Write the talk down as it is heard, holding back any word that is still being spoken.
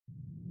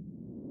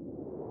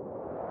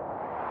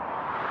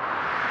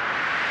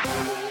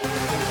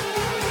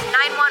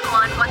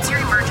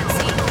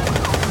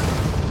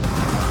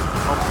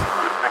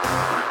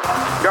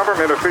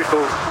department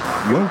officials.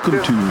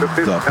 Welcome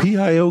to the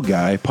PIO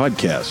Guy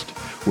podcast,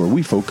 where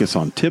we focus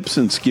on tips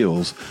and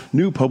skills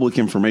new public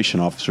information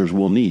officers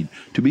will need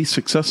to be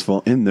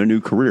successful in their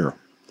new career.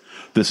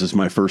 This is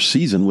my first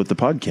season with the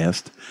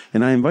podcast,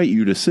 and I invite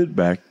you to sit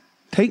back,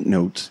 take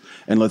notes,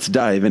 and let's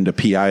dive into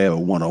PIO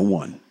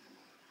 101.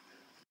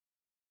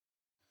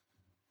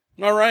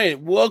 All right,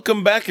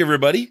 welcome back,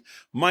 everybody.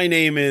 My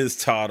name is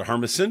Todd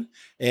Harmison,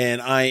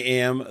 and I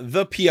am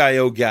the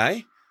PIO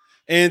Guy.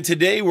 And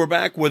today we're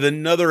back with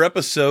another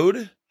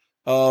episode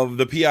of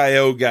the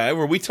PIO Guy,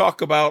 where we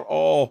talk about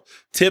all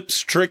tips,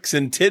 tricks,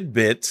 and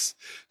tidbits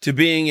to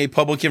being a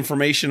public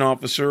information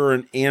officer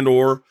and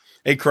or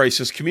a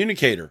crisis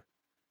communicator.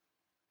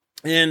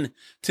 And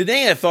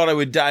today I thought I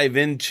would dive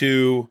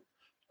into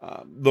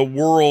the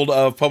world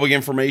of public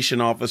information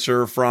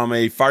officer from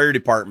a fire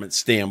department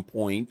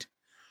standpoint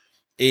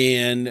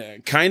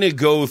and kind of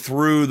go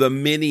through the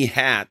many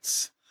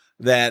hats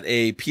that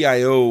a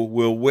PIO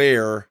will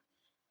wear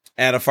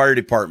at a fire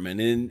department.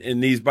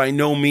 And these by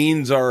no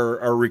means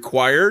are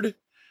required.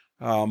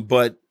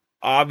 But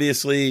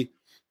obviously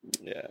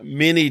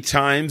many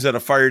times at a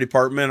fire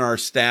department, our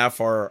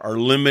staff are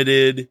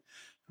limited.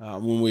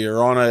 When we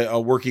are on a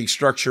working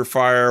structure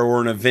fire or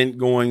an event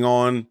going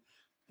on,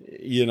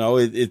 you know,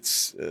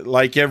 it's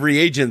like every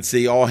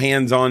agency, all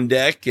hands on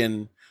deck,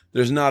 and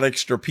there's not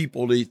extra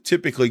people to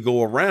typically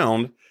go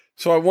around.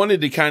 So I wanted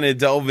to kind of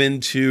delve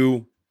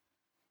into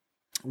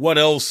what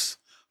else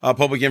a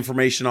public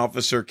information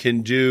officer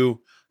can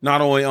do,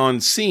 not only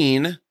on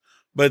scene,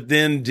 but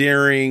then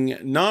during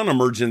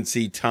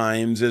non-emergency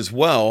times as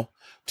well,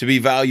 to be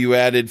value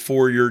added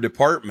for your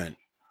department.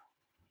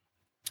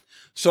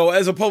 So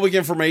as a public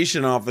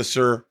information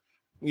officer,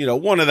 you know,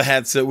 one of the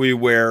hats that we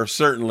wear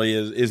certainly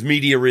is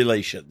media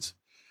relations.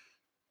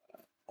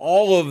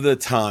 All of the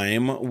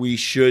time we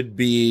should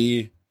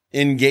be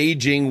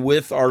engaging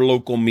with our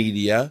local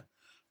media,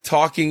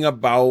 talking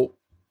about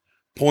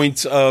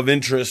points of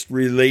interest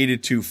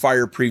related to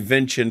fire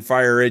prevention,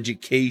 fire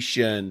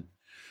education,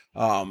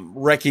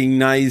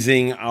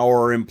 recognizing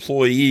our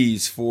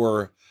employees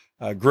for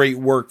great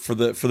work for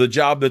the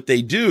job that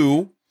they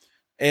do,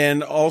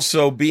 and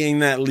also being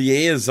that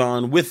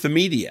liaison with the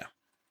media.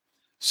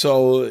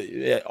 So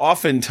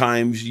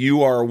oftentimes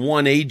you are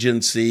one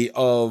agency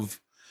of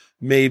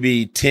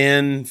maybe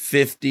 10,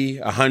 50,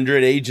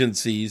 100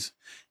 agencies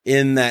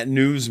in that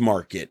news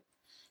market.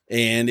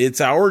 And it's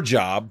our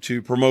job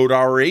to promote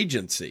our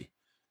agency.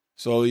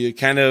 So you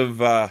kind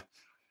of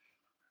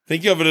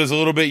think of it as a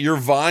little bit, you're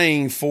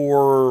vying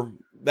for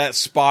that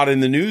spot in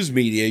the news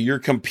media. You're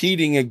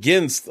competing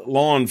against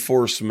law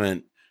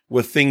enforcement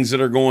with things that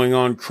are going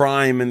on,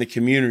 crime in the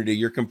community.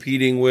 You're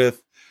competing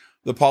with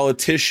the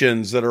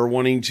politicians that are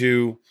wanting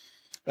to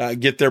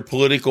get their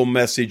political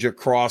message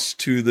across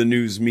to the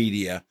news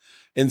media.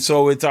 And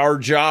so it's our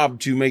job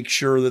to make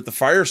sure that the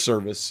fire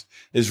service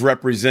is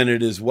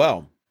represented as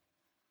well.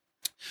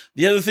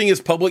 The other thing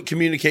is public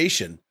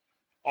communication.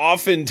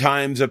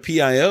 Oftentimes a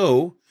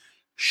PIO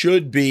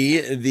should be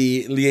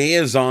the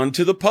liaison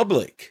to the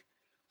public.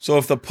 So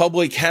if the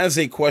public has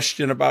a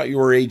question about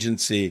your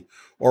agency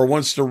or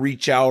wants to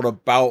reach out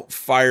about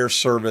fire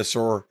service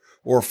or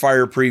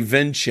fire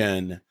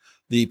prevention,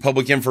 the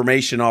public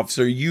information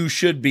officer, you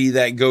should be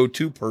that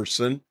go-to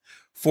person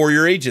for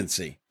your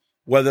agency.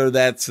 Whether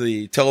that's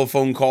the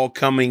telephone call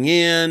coming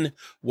in,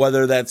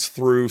 whether that's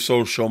through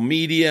social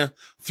media,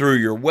 through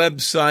your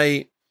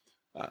website,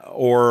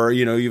 or,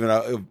 you know, even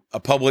a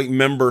public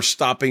member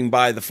stopping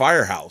by the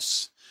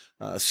firehouse.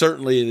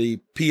 Certainly the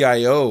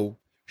PIO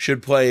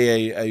should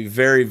play a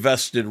very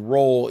vested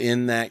role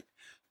in that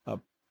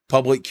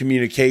public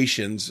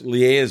communications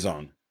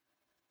liaison.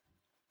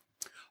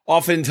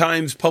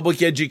 Oftentimes,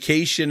 public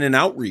education and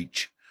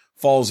outreach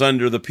falls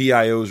under the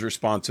PIO's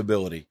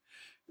responsibility.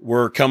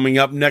 We're coming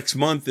up next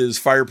month is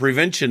Fire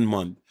Prevention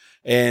Month,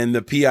 and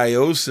the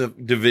PIO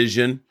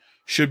division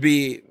should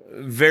be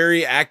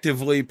very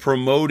actively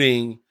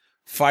promoting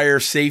fire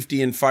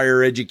safety and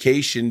fire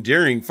education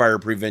during Fire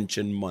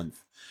Prevention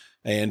Month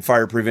and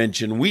Fire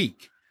Prevention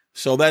Week.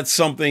 So that's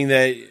something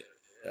that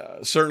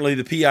certainly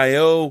the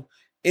PIO,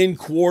 in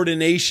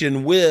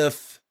coordination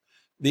with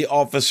the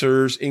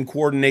officers, in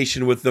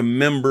coordination with the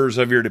members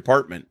of your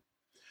department.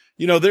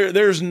 You know,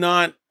 there's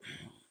not,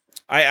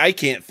 I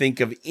can't think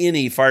of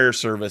any fire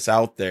service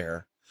out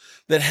there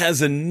that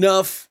has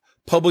enough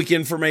public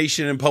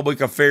information and public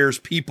affairs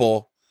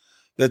people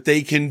that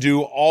they can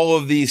do all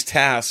of these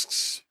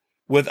tasks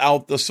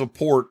without the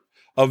support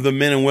of the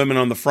men and women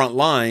on the front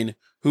line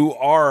who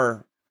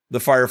are the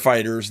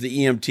firefighters, the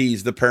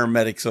EMTs, the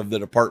paramedics of the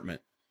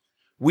department.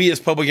 We as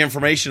public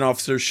information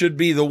officers should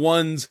be the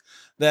ones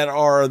that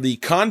are the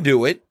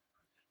conduit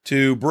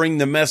to bring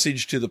the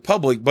message to the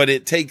public, but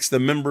it takes the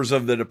members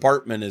of the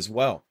department as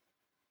well.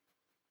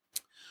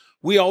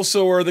 We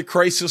also are the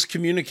crisis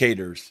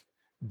communicators.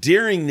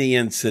 During the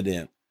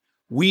incident,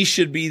 we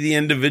should be the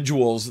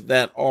individuals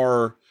that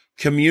are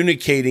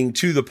communicating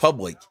to the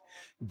public,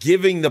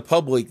 giving the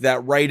public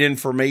that right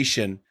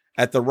information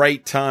at the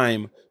right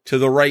time to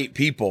the right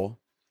people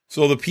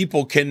so the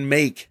people can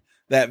make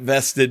that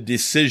vested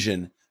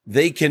decision.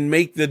 They can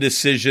make the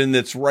decision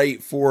that's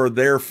right for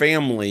their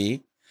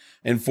family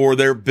and for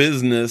their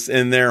business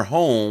and their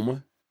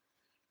home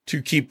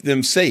to keep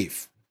them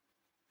safe.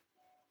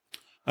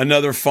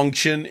 Another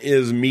function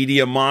is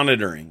media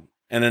monitoring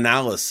and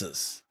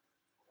analysis.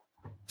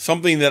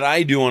 Something that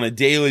I do on a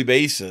daily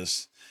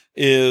basis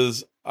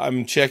is I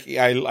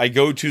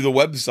go to the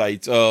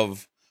websites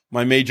of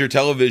my major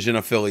television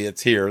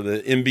affiliates here,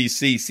 the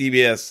NBC,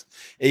 CBS,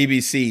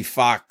 ABC,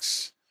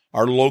 Fox,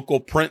 our local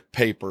print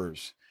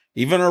papers,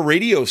 even our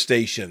radio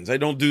stations. I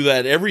don't do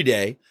that every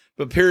day,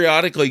 but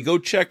periodically go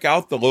check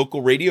out the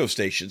local radio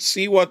stations,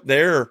 see what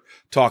they're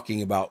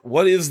talking about.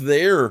 What is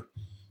their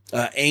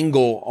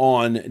angle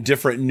on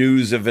different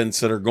news events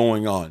that are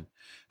going on?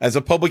 As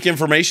a public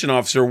information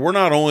officer, we're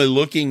not only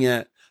looking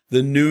at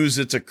the news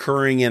that's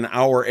occurring in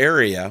our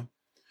area,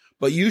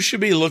 but you should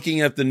be looking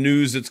at the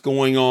news that's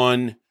going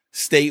on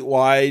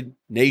statewide,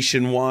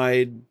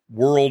 nationwide,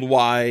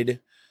 worldwide,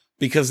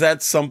 because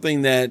that's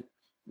something that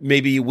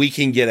maybe we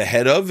can get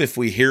ahead of if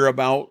we hear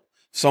about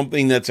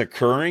something that's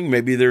occurring.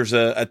 Maybe there's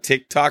a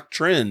TikTok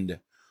trend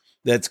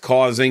that's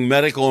causing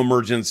medical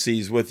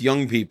emergencies with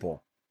young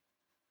people.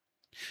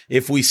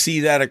 If we see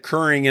that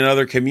occurring in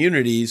other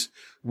communities,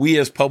 we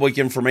as public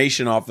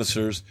information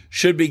officers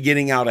should be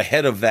getting out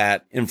ahead of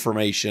that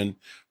information,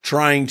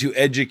 trying to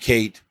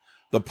educate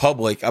the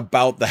public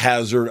about the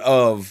hazard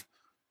of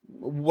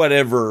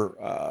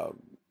whatever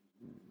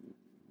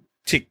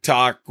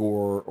TikTok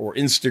or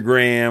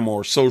Instagram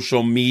or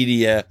social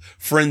media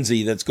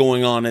frenzy that's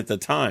going on at the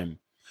time.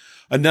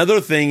 Another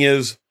thing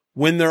is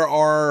when there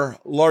are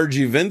large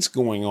events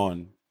going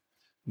on,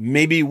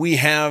 maybe we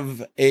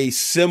have a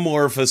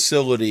similar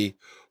facility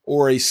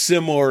or a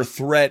similar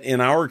threat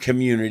in our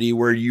community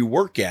where you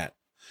work at,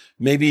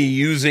 maybe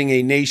using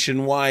a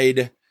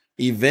nationwide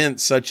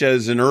event such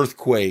as an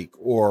earthquake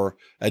or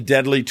a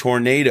deadly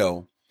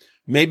tornado.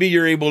 Maybe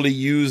you're able to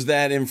use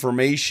that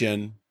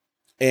information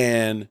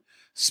and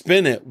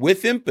spin it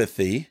with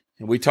empathy.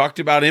 And we talked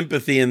about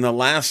empathy in the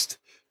last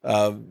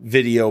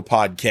video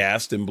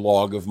podcast and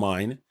blog of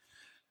mine,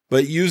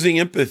 but using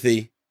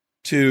empathy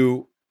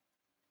to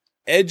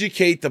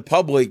educate the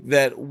public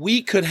that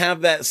we could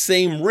have that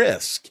same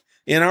risk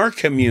in our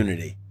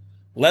community.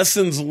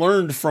 Lessons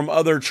learned from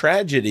other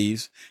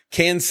tragedies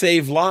can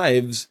save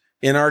lives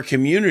in our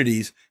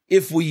communities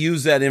if we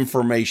use that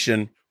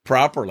information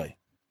properly.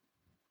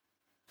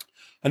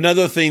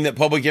 Another thing that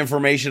public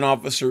information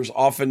officers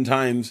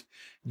oftentimes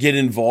get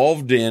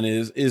involved in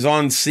is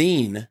on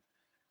scene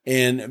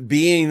and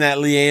being that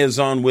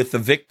liaison with the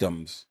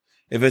victims.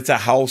 If it's a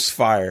house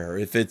fire,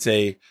 if it's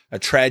a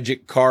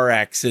tragic car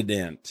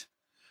accident,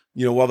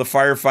 while the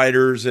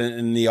firefighters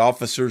and the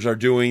officers are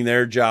doing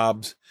their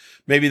jobs,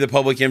 maybe the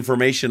public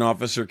information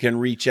officer can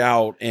reach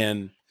out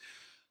and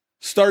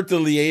start the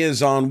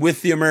liaison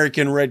with the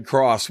American Red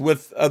Cross,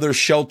 with other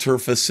shelter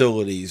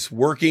facilities,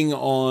 working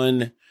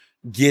on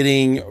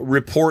getting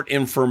report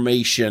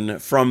information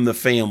from the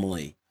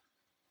family.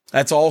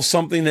 That's all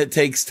something that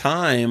takes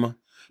time,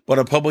 but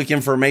a public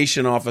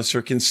information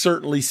officer can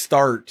certainly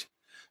start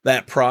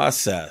that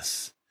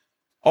process.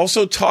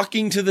 Also,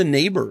 talking to the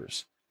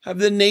neighbors. Have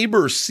the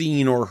neighbors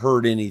seen or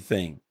heard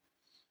anything?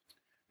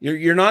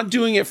 You're not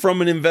doing it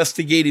from an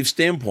investigative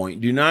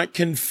standpoint. Do not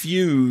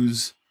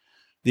confuse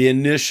the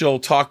initial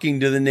talking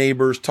to the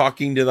neighbors,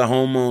 talking to the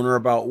homeowner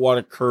about what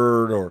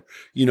occurred or,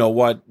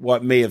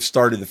 what may have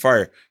started the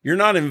fire. You're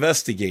not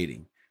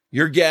investigating.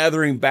 You're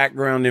gathering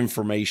background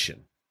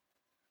information.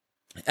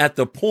 At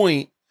the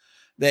point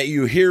that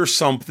you hear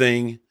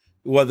something,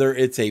 whether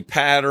it's a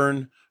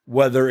pattern,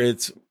 whether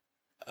it's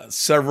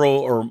several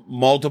or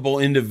multiple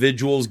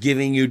individuals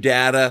giving you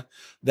data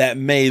that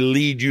may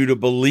lead you to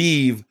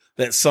believe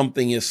that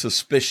something is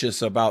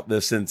suspicious about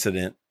this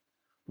incident,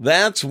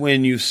 that's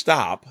when you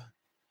stop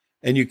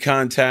and you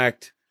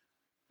contact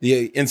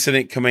the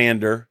incident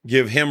commander,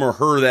 give him or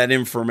her that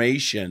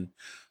information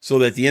so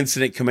that the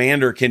incident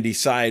commander can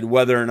decide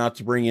whether or not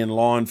to bring in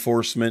law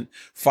enforcement,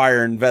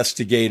 fire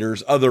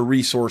investigators, other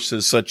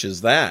resources such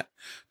as that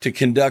to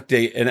conduct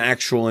an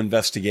actual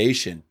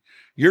investigation.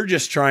 You're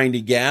just trying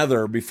to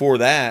gather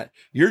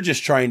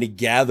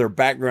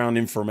background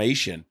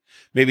information,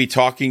 maybe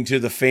talking to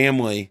the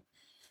family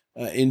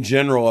in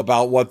general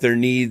about what their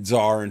needs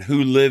are and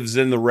who lives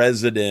in the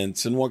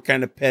residence and what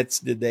kind of pets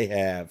did they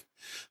have,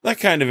 that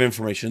kind of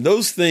information.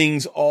 Those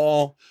things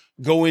all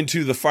go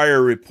into the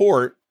fire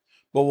report,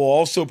 but will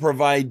also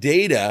provide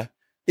data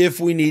if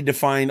we need to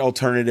find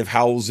alternative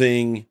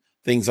housing,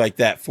 things like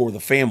that for the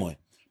family.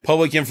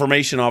 Public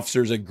information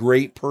officer is a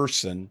great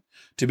person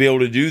to be able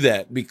to do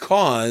that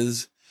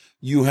because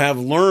you have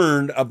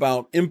learned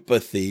about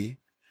empathy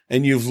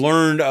and you've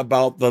learned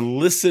about the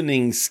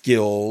listening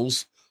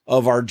skills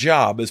of our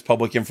job as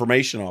public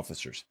information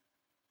officers.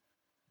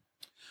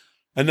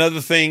 Another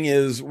thing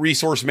is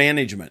resource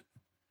management.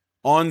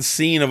 On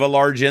scene of a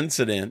large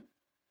incident,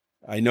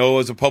 I know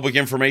as a public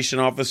information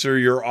officer,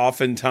 you're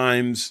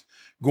oftentimes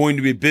going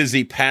to be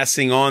busy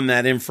passing on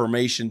that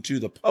information to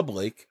the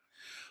public,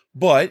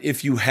 But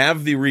if you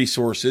have the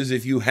resources,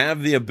 if you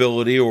have the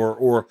ability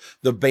or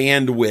the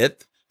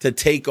bandwidth to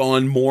take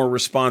on more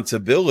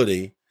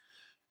responsibility,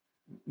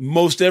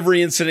 most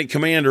every incident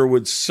commander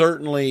would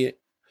certainly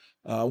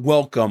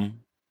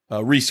welcome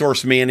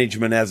resource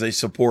management as a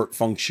support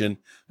function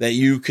that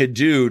you could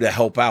do to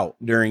help out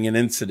during an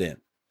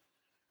incident.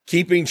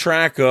 Keeping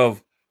track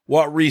of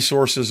what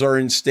resources are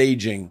in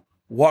staging,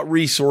 what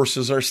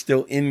resources are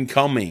still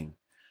incoming,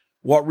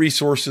 what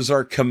resources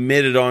are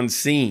committed on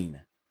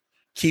scene.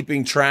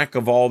 Keeping track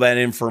of all that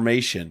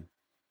information,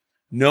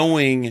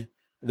 knowing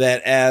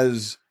that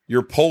as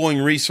you're pulling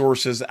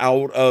resources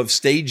out of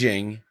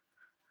staging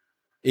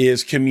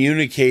is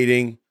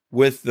communicating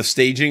with the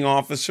staging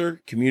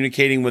officer,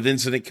 communicating with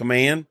incident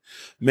command,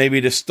 maybe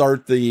to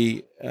start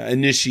the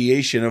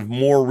initiation of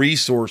more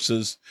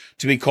resources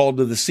to be called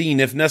to the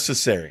scene if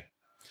necessary.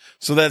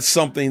 So that's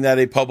something that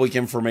a public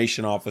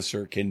information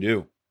officer can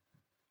do.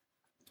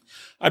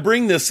 I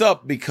bring this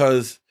up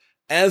because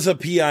as a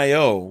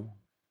PIO,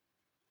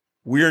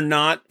 we're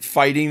not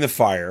fighting the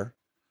fire.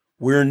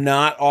 We're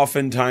not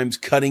oftentimes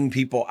cutting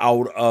people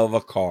out of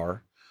a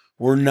car.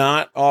 We're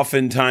not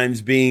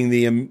oftentimes being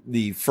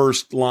the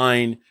first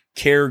line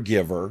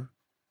caregiver,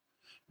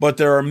 but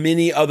there are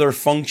many other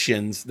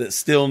functions that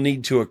still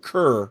need to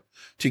occur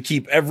to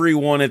keep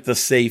everyone at the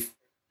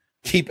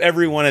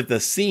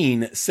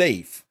scene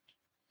safe.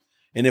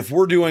 And if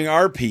we're doing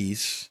our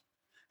piece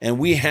and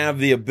we have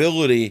the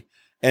ability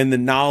and the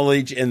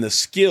knowledge and the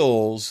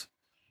skills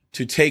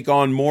to take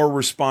on more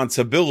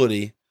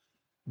responsibility,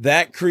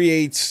 that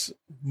creates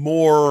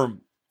more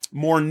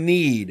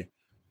need,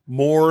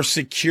 more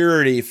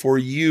security for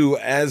you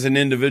as an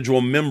individual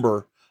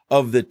member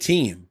of the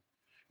team.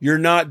 You're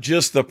not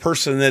just the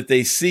person that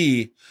they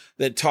see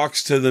that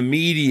talks to the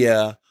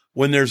media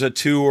when there's a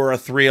 2 or a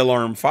 3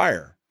 alarm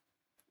fire.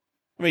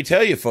 Let me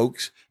tell you,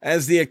 folks,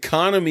 as the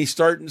economy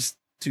starts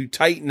to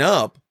tighten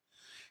up,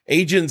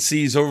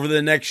 agencies over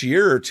the next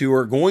year or two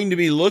are going to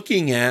be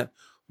looking at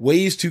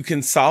ways to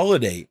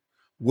consolidate.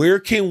 Where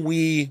can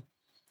we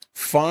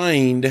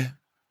find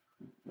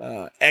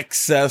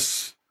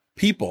excess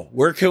people?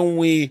 Where can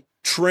we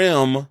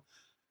trim,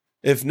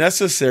 if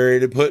necessary,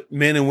 to put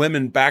men and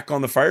women back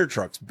on the fire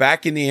trucks,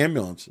 back in the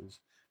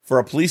ambulances, for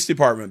a police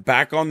department,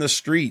 back on the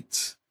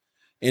streets?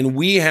 And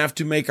we have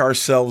to make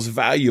ourselves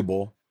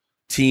valuable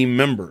team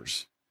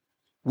members.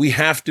 We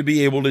have to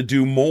be able to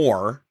do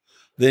more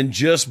than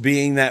just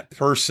being that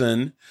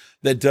person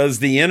that does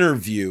the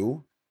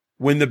interview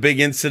when the big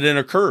incident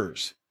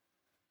occurs.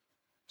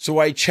 So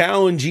I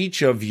challenge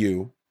each of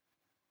you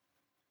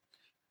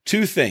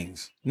 2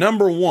 things.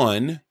 Number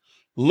 1,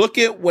 look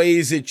at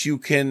ways that you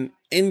can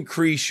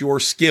increase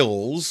your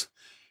skills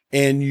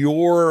and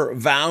your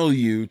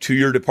value to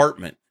your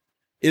department.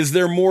 Is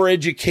there more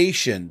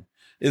education?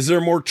 Is there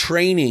more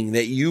training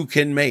that you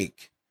can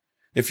make?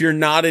 If you're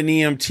not an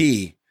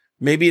EMT,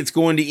 maybe it's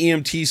going to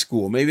EMT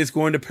school. Maybe it's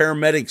going to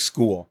paramedic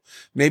school.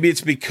 Maybe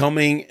it's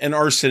becoming an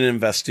arson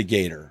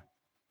investigator.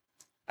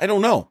 I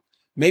don't know.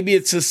 Maybe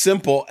it's as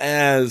simple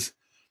as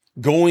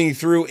going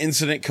through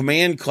incident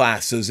command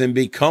classes and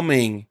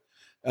becoming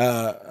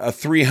a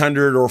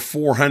 300 or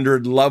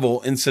 400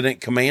 level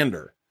incident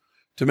commander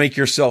to make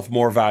yourself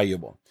more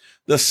valuable.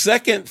 The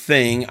second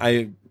thing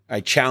I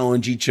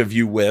challenge each of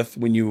you with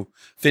when you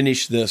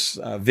finish this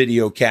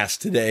video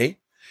cast today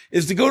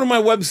is to go to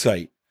my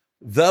website,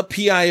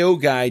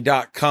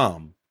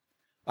 thepioguy.com.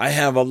 I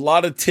have a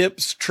lot of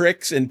tips,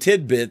 tricks, and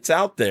tidbits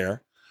out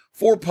there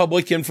for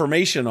public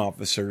information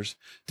officers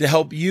to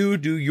help you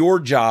do your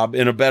job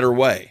in a better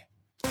way.